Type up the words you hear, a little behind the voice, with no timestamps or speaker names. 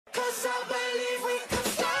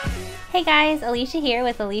Hey guys, Alicia here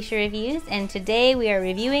with Alicia Reviews, and today we are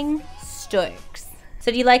reviewing Storks. So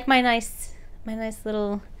do you like my nice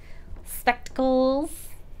little spectacles?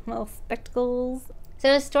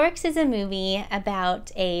 So Storks is a movie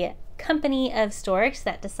about a company of storks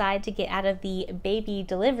that decide to get out of the baby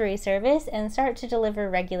delivery service and start to deliver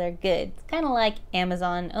regular goods, kind of like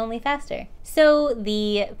Amazon, only faster. So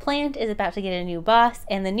the plant is about to get a new boss,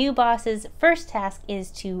 and the new boss's first task is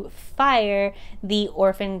to fire the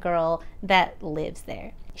orphan girl that lives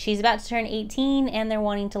there. She's about to turn 18 and they're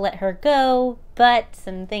wanting to let her go, but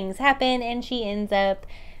some things happen and she ends up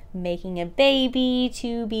making a baby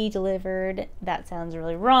to be delivered. That sounds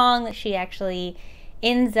really wrong. She actually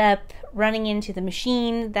ends up running into the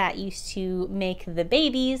machine that used to make the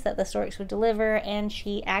babies that the storks would deliver, and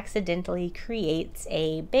she accidentally creates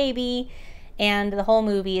a baby, and the whole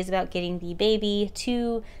movie is about getting the baby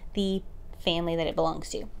to the family that it belongs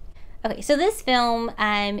to. Okay, so this film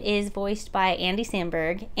is voiced by Andy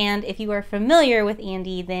Samberg, and if you are familiar with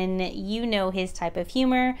Andy, then you know his type of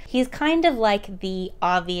humor. He's kind of like the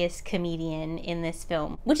obvious comedian in this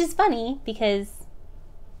film, which is funny because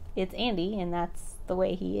it's Andy and that's the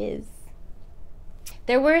way he is.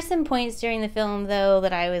 There were some points during the film though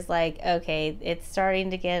that I was like, okay, it's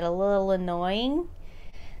starting to get a little annoying.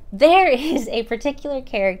 There is a particular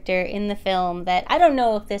character in the film that I don't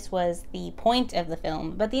know if this was the point of the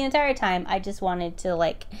film, but the entire time I just wanted to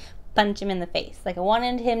like punch him in the face. Like I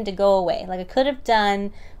wanted him to go away. Like I could have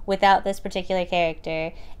done without this particular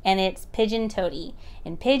character, and it's Pigeon Toady.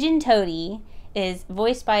 And Pigeon Toady is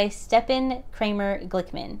voiced by Stephen Kramer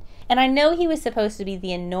Glickman. And I know he was supposed to be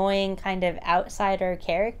the annoying kind of outsider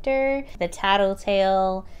character, the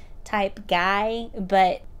tattletale type guy,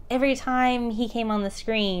 but every time he came on the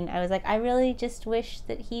screen, I was like, I really just wish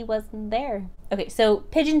that he wasn't there. Okay, so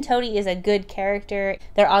Pigeon Toady is a good character.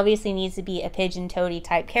 There obviously needs to be a Pigeon Toady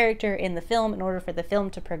type character in the film in order for the film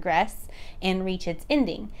to progress and reach its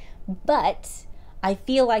ending. But I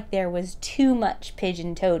feel like there was too much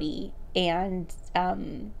Pigeon Toady, and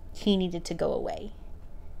he needed to go away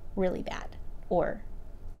really bad. Or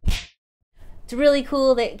it's really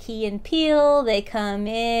cool that Key and Peele, they come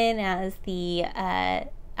in as the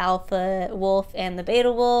alpha wolf and the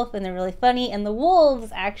beta wolf, and they're really funny. And the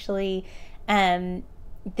wolves actually,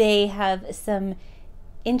 they have some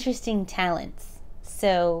interesting talents,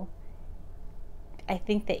 so I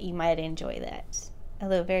think that you might enjoy that.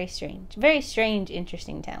 Although very strange,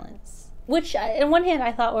 interesting talents, which on one hand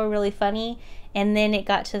I thought were really funny, and then it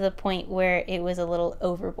got to the point where it was a little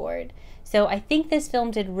overboard. So I think this film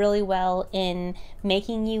did really well in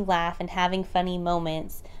making you laugh and having funny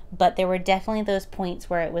moments, but there were definitely those points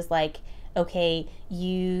where it was like, okay,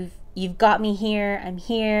 you've got me here, I'm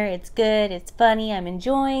here, it's good, it's funny, I'm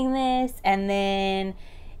enjoying this, and then,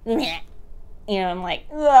 I'm like,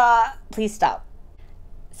 please stop.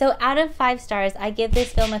 So out of 5 stars, I give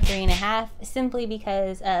this film a 3.5, simply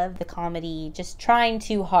because of the comedy, just trying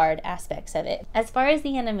too hard aspects of it. As far as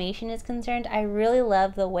the animation is concerned, I really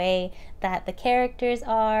love the way that the characters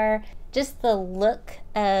are. Just the look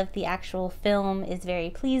of the actual film is very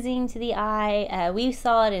pleasing to the eye. We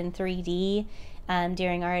saw it in 3D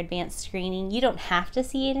during our advanced screening. You don't have to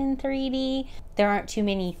see it in 3D. There aren't too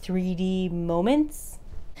many 3D moments.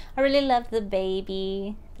 I really love the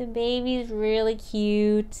baby. The baby's really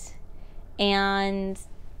cute. And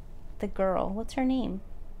the girl, what's her name?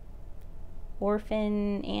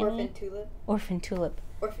 Orphan Annie? Orphan Tulip. Orphan Tulip.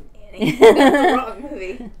 Orphan Annie. That's the wrong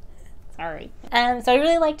movie. Sorry. So I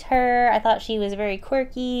really liked her. I thought she was very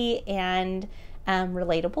quirky and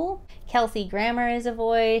relatable. Kelsey Grammer is a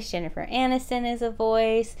voice. Jennifer Aniston is a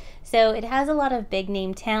voice. So it has a lot of big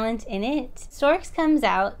name talent in it. Storks comes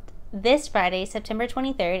out this Friday, September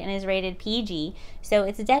 23rd, and is rated PG, so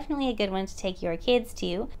it's definitely a good one to take your kids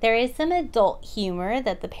to. There is some adult humor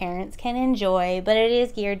that the parents can enjoy, but it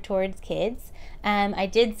is geared towards kids. I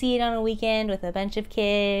did see it on a weekend with a bunch of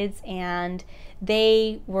kids, and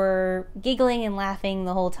they were giggling and laughing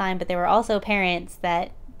the whole time, but there were also parents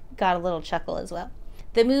that got a little chuckle as well.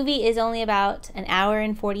 The movie is only about 1 hour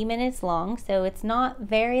and 40 minutes long, so it's not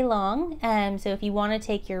very long. So if you want to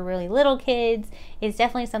take your really little kids, it's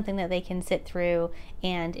definitely something that they can sit through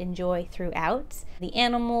and enjoy throughout. The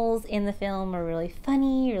animals in the film are really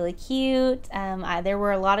funny, really cute. There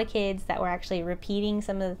were a lot of kids that were actually repeating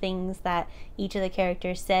some of the things that each of the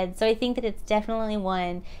characters said, so I think that it's definitely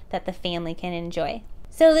one that the family can enjoy.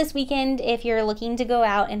 So this weekend, if you're looking to go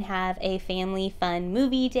out and have a family fun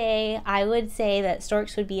movie day, I would say that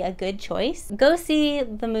Storks would be a good choice. Go see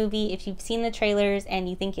the movie if you've seen the trailers and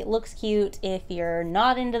you think it looks cute. If you're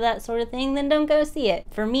not into that sort of thing, then don't go see it.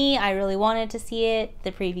 For me, I really wanted to see it.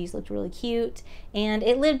 The previews looked really cute and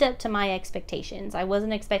it lived up to my expectations. I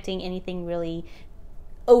wasn't expecting anything really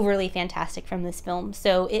overly fantastic from this film,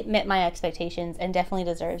 so it met my expectations and definitely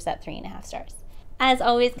deserves that 3.5 stars. As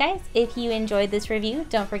always, guys, if you enjoyed this review,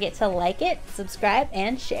 don't forget to like it, subscribe,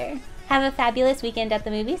 and share. Have a fabulous weekend at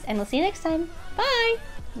the movies, and we'll see you next time. Bye!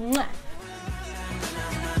 Mwah.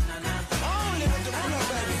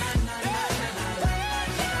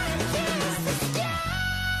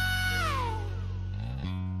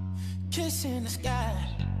 Kiss in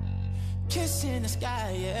the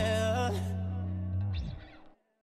sky, yeah.